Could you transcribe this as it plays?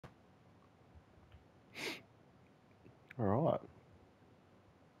Alright.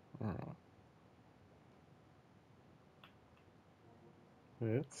 Alright.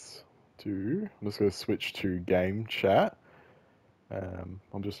 Let's do... I'm just going to switch to game chat.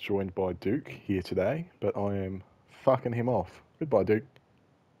 I'm just joined by Duke here today, but I am fucking him off. Goodbye, Duke.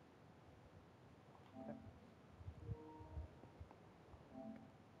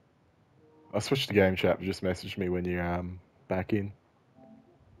 I switched to game chat, but just message me when you're back in.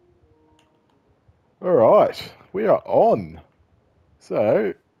 Alright, we are on.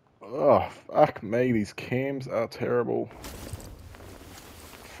 So, oh, fuck me, these cams are terrible.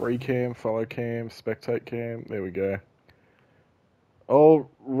 Free cam, follow cam, spectate cam, there we go.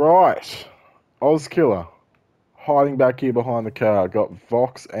 Alright, Ozkiller, hiding back here behind the car. Got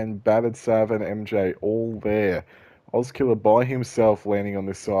Vox and Battered Sav and MJ all there. Ozkiller by himself landing on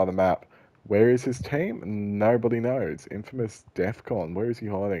this side of the map. Where is his team? Nobody knows. Infamous Defcon, where is he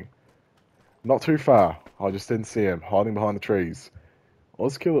hiding? Not too far. I just didn't see him. Hiding behind the trees.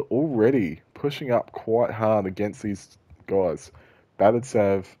 Ozkiller already pushing up quite hard against these guys. Battered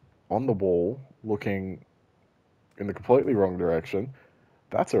Sav on the wall, looking in the completely wrong direction.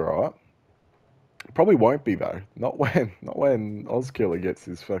 That's alright. Probably won't be though. Not when Ozkiller gets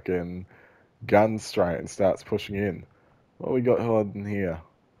his fucking gun straight and starts pushing in. What we got hiding here?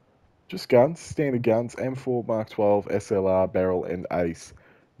 Just guns, standard guns, M4, Mark 12, SLR, barrel, and ace.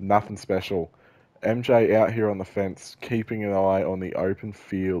 Nothing special. MJ out here on the fence, keeping an eye on the open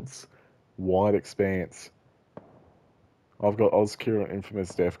fields. Wide expanse. I've got Ozkiller and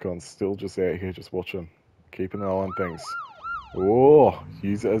Infamous Defcon still just out here just watching. Keeping an eye on things. Oh,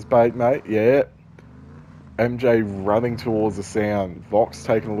 use it as bait, mate. Yeah. MJ running towards the sound. Vox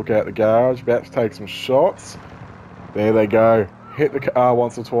taking a look out the garage. About to take some shots. There they go. Hit the car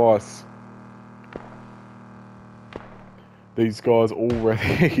once or twice. These guys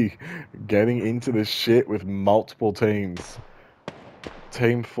already getting into this shit with multiple teams.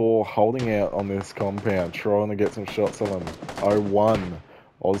 Team 4 holding out on this compound, trying to get some shots on them. 0-1.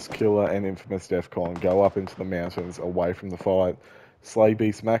 Ozkiller and Infamous Defcon go up into the mountains away from the fight. Slay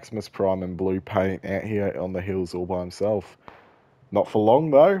Beast, Maximus Prime and Blue Paint out here on the hills all by himself. Not for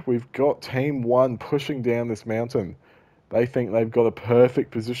long though, we've got Team 1 pushing down this mountain. They think they've got a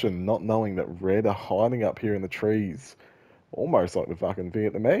perfect position, not knowing that Red are hiding up here in the trees. Almost like the fucking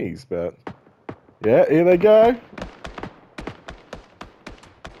Vietnamese, but... yeah, here they go.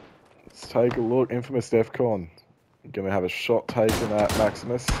 Let's take a look. Infamous Defcon. Gonna have a shot taken at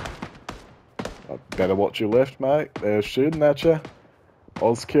Maximus. Better watch your left, mate. They're shooting at you.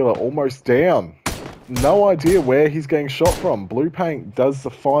 Ozkiller almost down. No idea where he's getting shot from. Blue Paint does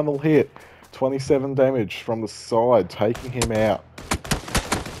the final hit. 27 damage from the side, taking him out.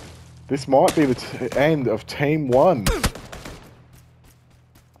 This might be the end of Team 1.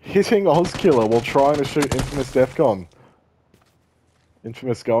 Hitting Ozkiller while trying to shoot Infamous Defcon.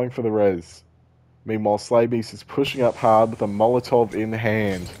 Infamous going for the res. Meanwhile, Slaybeast is pushing up hard with a Molotov in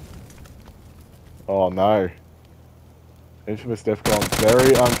hand. Oh no. Infamous Defcon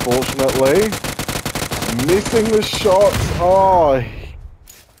very unfortunately missing the shots. Oh,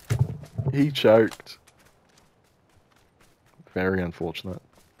 he choked. Very unfortunate.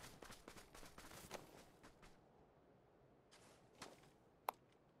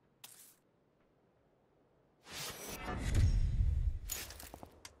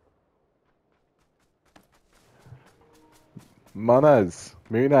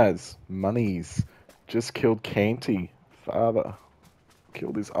 Munaz, Monies, just killed Canty, father.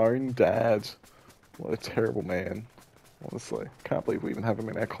 Killed his own dad. What a terrible man. Honestly, can't believe we even have him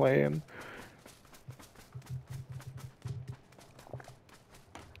in our clan.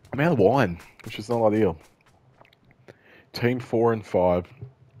 I'm out of wine, which is not ideal. Team 4 and 5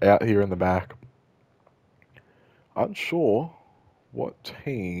 out here in the back. Unsure what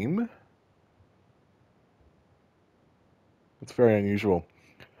team. It's very unusual.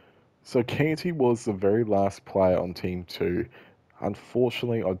 So Canty was the very last player on Team 2.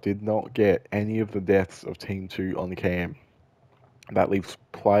 Unfortunately, I did not get any of the deaths of Team 2 on the cam. That leaves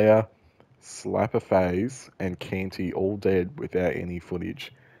Player, Slapper Phase, and Canty all dead without any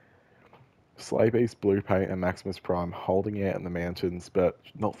footage. Slaybeast, Blue Paint, and Maximus Prime holding out in the mountains, but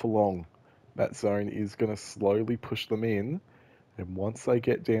not for long. That zone is going to slowly push them in, and once they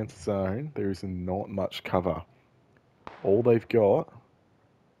get down to zone, there is not much cover. All they've got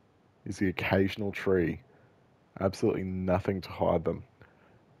is the occasional tree. Absolutely nothing to hide them.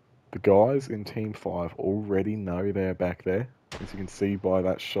 The guys in Team 5 already know they're back there, as you can see by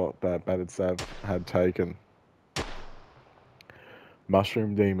that shot that Battered Sav had taken.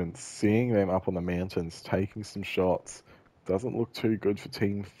 Mushroom Demons, seeing them up on the mountains, taking some shots. Doesn't look too good for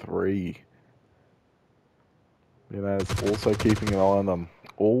Team 3. It's also keeping an eye on them.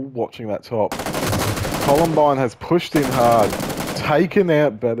 All watching that top. Columbine has pushed in hard. Taken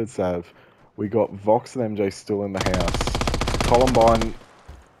out Bedesav. We got Vox and MJ still in the house. Columbine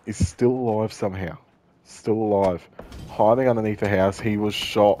is still alive somehow. Still alive. Hiding underneath the house. He was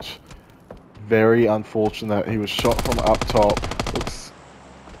shot. Very unfortunate. He was shot from up top. Looks...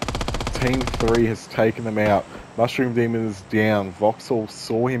 Team 3 has taken them out. Mushroom Demon is down. Voxel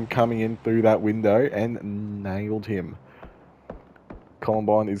saw him coming in through that window and nailed him.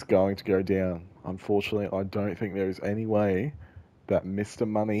 Columbine is going to go down. Unfortunately, I don't think there is any way that Mr.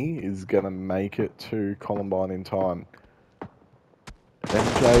 Money is going to make it to Columbine in time.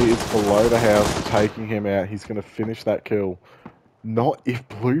 MJ is below the house, taking him out. He's going to finish that kill. Not if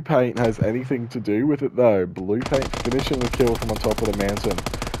Blue Paint has anything to do with it, though. Blue Paint finishing the kill from on top of the mountain.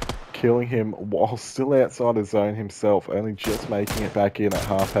 Killing him while still outside his zone himself, only just making it back in at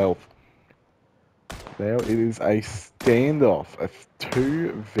half health. Now it is a standoff, a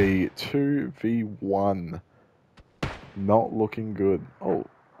 2v1. Not looking good. Oh,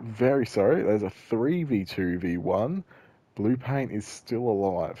 very sorry. There's a 3v2v1. Blue Paint is still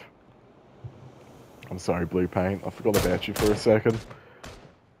alive. I'm sorry, Blue Paint. I forgot about you for a second.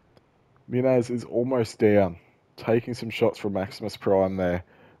 Munaz is almost down. Taking some shots from Maximus Prime there.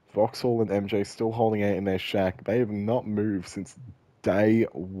 Vauxhall and MJ still holding out in their shack. They have not moved since day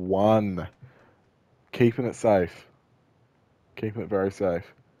one. Keeping it safe. Keeping it very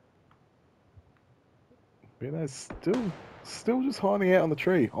safe. Munaz still just hiding out on the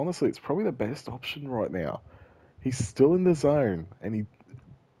tree. Honestly, it's probably the best option right now. He's still in the zone, and he,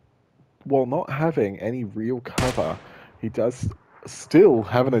 while not having any real cover, he does still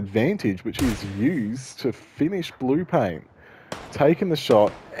have an advantage, which he's used to finish Blue Paint. Taken the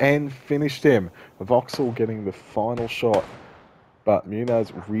shot and finished him. Vauxhall getting the final shot, but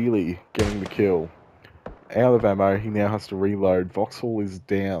Munaz really getting the kill. Out of ammo, he now has to reload. Vauxhall is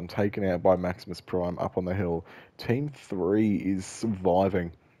down, taken out by Maximus Prime up on the hill. Team 3 is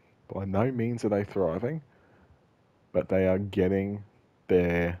surviving. By no means are they thriving, but they are getting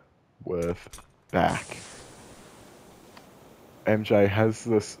their worth back. MJ has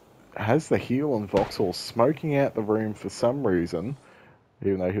the heal on Vauxhall, smoking out the room for some reason,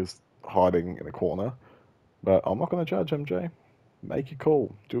 even though he was hiding in a corner. But I'm not going to judge MJ. Make your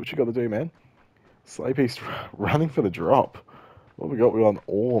call. Do what you got to do, man. Slaybeast running for the drop. What have we got? We got an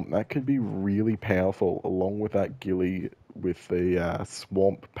Orm. That could be really powerful, along with that Gilly with the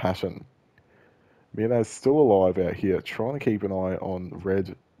Swamp Passion. Mina's still alive out here, trying to keep an eye on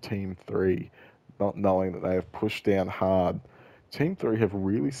Red Team 3, not knowing that they have pushed down hard. Team 3 have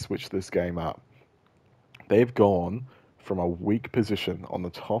really switched this game up. They've gone from a weak position on the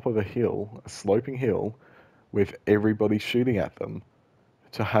top of a hill, a sloping hill, with everybody shooting at them,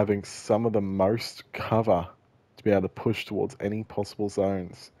 to having some of the most cover to be able to push towards any possible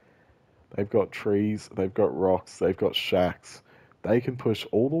zones. They've got trees, they've got rocks, they've got shacks. They can push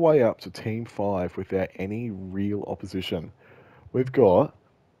all the way up to Team 5 without any real opposition. We've got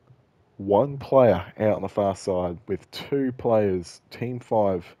one player out on the far side with two players, Team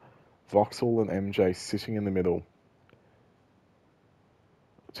 5, Vauxhall and MJ sitting in the middle.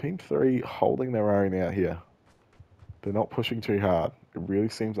 Team 3 holding their own out here. They're not pushing too hard. It really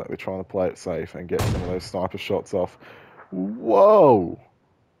seems like they're trying to play it safe and get some of those sniper shots off. Whoa!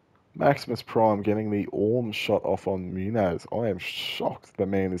 Maximus Prime getting the Orm shot off on Munaz. I am shocked the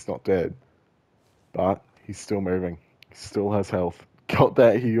man is not dead. But he's still moving. He still has health. Got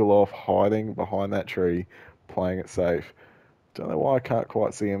that heal off, hiding behind that tree, playing it safe. Don't know why I can't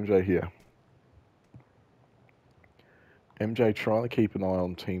quite see MJ here. MJ trying to keep an eye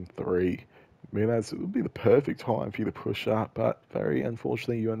on Team 3. Munaz, it would be the perfect time for you to push up, but very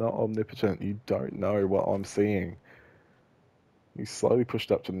unfortunately you are not omnipotent. You don't know what I'm seeing. You slowly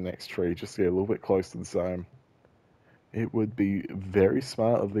pushed up to the next tree just to get a little bit close to the zone. It would be very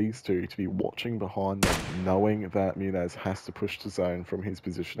smart of these two to be watching behind them, knowing that Munaz has to push the zone from his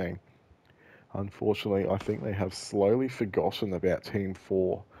positioning. Unfortunately, I think they have slowly forgotten about Team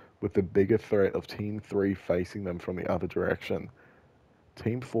 4, with the bigger threat of Team 3 facing them from the other direction.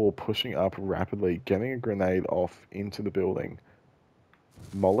 Team 4 pushing up rapidly, getting a grenade off into the building.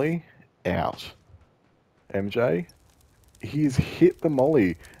 Molly, out. MJ, he's hit the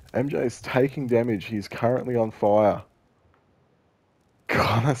Molly. MJ is taking damage. He's currently on fire.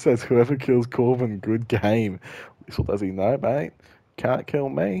 Connor says, whoever kills Corbin, good game. Little does he know, mate. Can't kill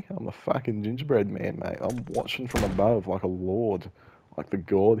me. I'm the fucking gingerbread man, mate. I'm watching from above like a lord. Like the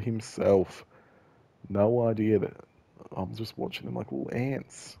god himself. No idea that I'm just watching them like little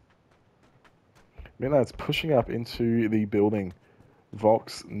ants. Minard's pushing up into the building.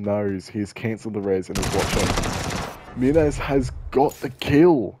 Vox knows he's cancelled the res and is watching. Muniz has got the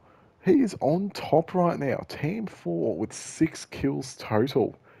kill. He is on top right now. Team 4 with 6 kills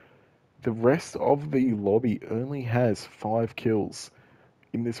total. The rest of the lobby only has 5 kills.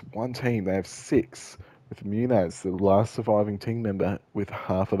 In this one team, they have 6, with Muniz, the last surviving team member, with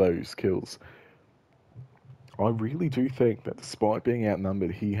half of those kills. I really do think that despite being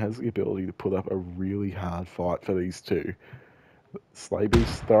outnumbered, he has the ability to put up a really hard fight for these two.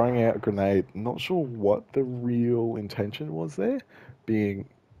 Slaybeast throwing out a grenade. Not sure what the real intention was there, being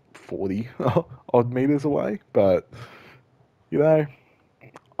 40 odd meters away, but you know,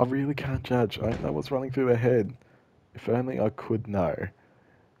 I really can't judge. I don't know what's running through their head. If only I could know,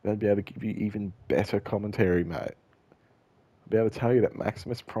 they'd be able to give you even better commentary, mate. I'd be able to tell you that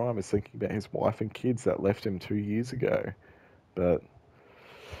Maximus Prime is thinking about his wife and kids that left him 2 years ago, but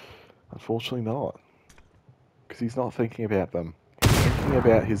unfortunately not, because he's not thinking about them. He's thinking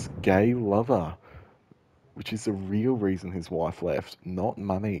about his gay lover, which is the real reason his wife left, not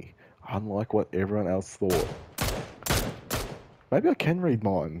money, unlike what everyone else thought. Maybe I can read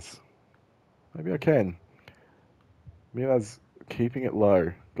minds. Maybe I can. Mia's keeping it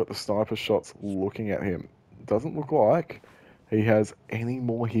low, got the sniper shots looking at him. Doesn't look like he has any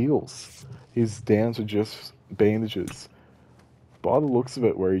more heals. He's down to just bandages. By the looks of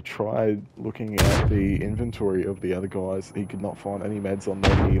it, where he tried looking at the inventory of the other guys, he could not find any meds on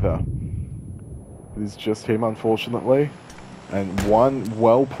them either. It is just him, unfortunately. And one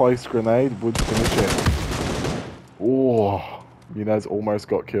well-placed grenade would finish it. Oh, Munez almost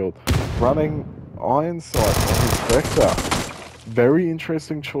got killed. Running iron sight on his Vector. Very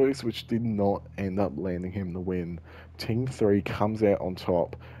interesting choice, which did not end up landing him the win. Team 3 comes out on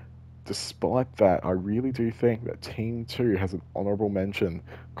top. Despite that, I really do think that Team 2 has an honourable mention.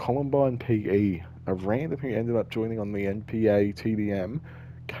 Columbine PE, a random who ended up joining on the NPA TDM,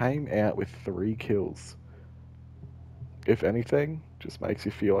 came out with 3 kills. If anything, just makes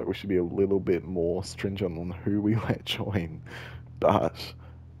you feel like we should be a little bit more stringent on who we let join. But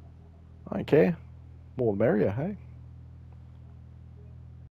I don't care. More the merrier, hey?